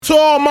To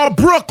all my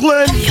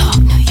Brooklyn, New York,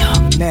 New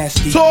York,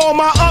 nasty. to all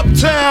my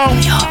Uptown,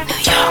 New York,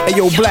 New York, Hey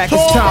yo, Black, to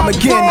it's all time my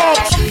again.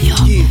 Bronx, New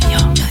York, New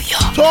York, New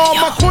York, to all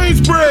my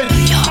Queensbridge.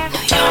 New York,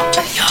 New York,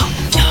 New York,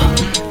 New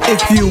York. If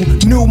you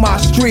knew my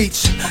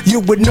streets, you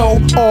would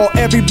know all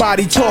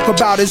everybody talk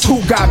about is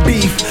who got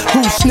beef,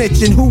 who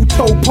snitching, who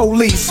told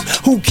police,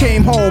 who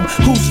came home,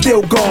 who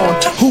still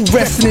gone, who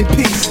resting in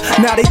peace.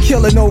 Now they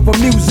killing over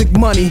music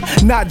money,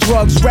 not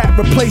drugs. Rap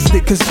replaced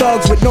it, cause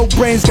thugs with no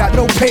brains got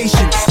no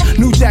patience.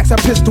 New Jacks, I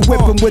pistol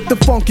whipping with the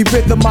funky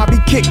rhythm I be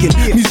kicking.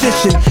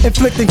 Musician,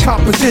 inflicting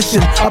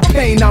composition of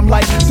pain. I'm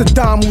like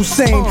Saddam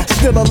Hussein,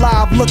 still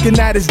alive looking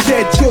at his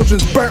dead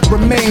children's burnt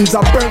remains.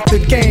 I burnt the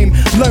game,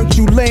 learned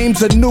you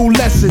lames a new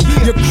lesson.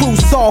 Your crew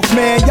soft,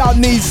 man, y'all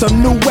need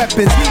some new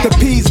weapons. The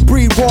P's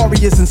breed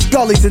warriors and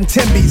Scullies and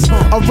Timbies.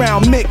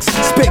 Around mix,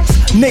 spicks,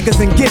 niggas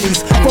and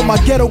guineas. For my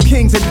ghetto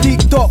kings and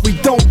deep thought, we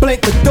don't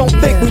blink but don't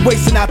think we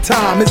wasting our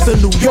time. It's a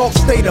New York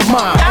state of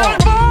mind. I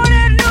was born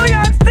in New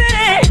York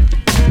City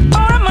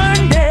on a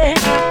Monday.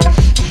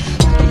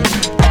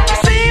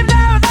 Seems I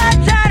was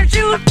outside to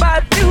shoot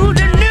by through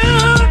the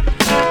noon.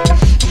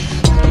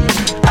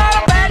 All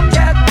the bad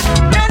cats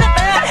and the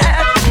bad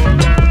hats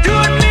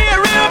doing me a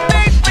real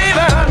big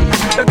favor.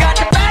 So got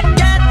the bad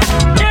cats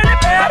and the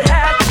bad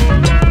hats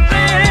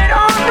playing it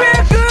on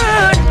real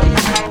good.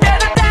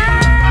 There's a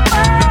dime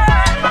boy,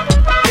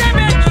 give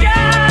me a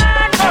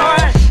shine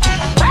boy.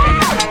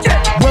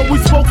 When we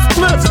smoke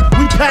spliffs,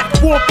 we pack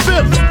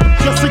 4/5,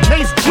 just in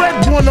case Dread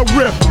wanna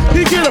riff.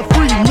 He get a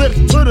free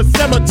lift to the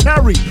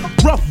cemetery.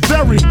 Rough,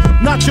 very,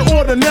 not your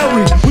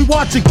ordinary. We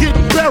watch it get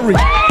buried.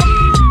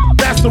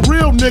 That's the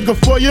real nigga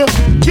for you.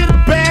 Get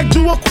it back,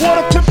 do a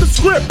quarter, flip the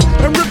script,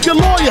 and rip your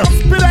lawyer.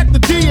 Spit at the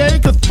DA,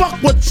 cause fuck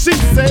what she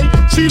say.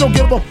 She don't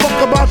give a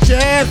fuck about your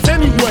ass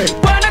anyway.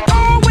 When the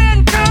cold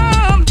wind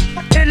comes,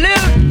 it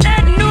lives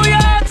in New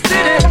York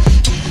City.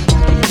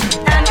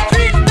 And the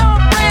streets no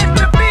place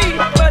to be,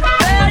 but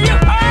there you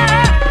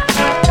are.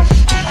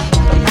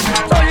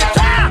 So you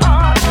try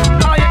hard,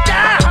 or you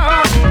die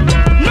hard.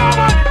 No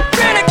one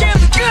really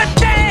gives a good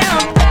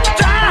damn.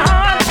 Try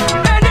hard,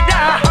 and you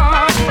die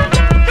hard.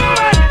 No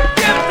one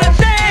gives a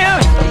damn.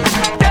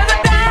 There's a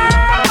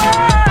dime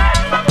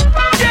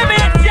boy, give me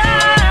a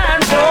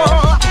shine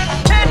boy.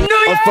 In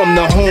New I'm York from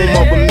the home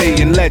of a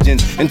million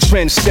legends and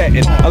trend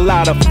setting. A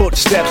lot of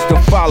footsteps to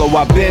follow,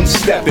 I've been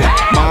stepping.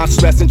 Mind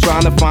stressing,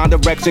 trying to find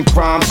direction,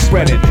 crime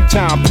spreading.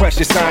 Time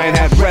precious, I ain't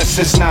had rest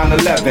since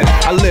 9/11.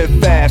 I live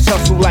fast,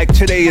 hustle like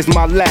today is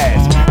my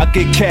last. I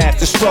get cash,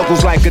 the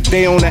struggles like a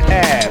day on the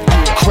Ave.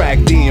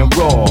 Crack D and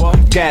raw,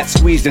 gas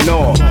squeezed and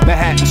all.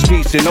 Manhattan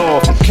streets and all,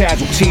 from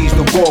casualties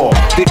to war.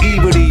 The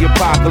evil of the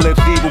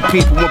apocalypse, evil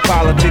people in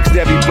politics.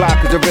 Every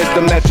block is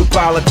the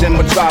metropolitan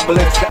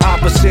metropolis. The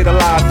opposite of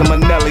Liza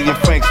Minnelli and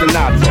Frank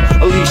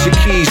Sinatra. Alicia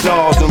Keys,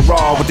 Nas and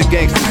Raw with the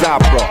gangsters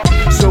opera.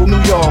 So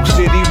New York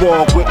City,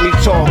 walk with me,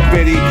 talk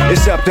gritty.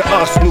 It's up to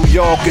us, New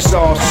York, it's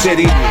our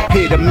city.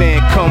 Hear the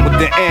man come with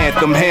the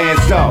anthem,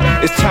 hands up.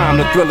 It's time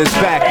to thrill us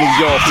back,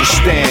 New York, to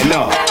stand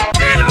up.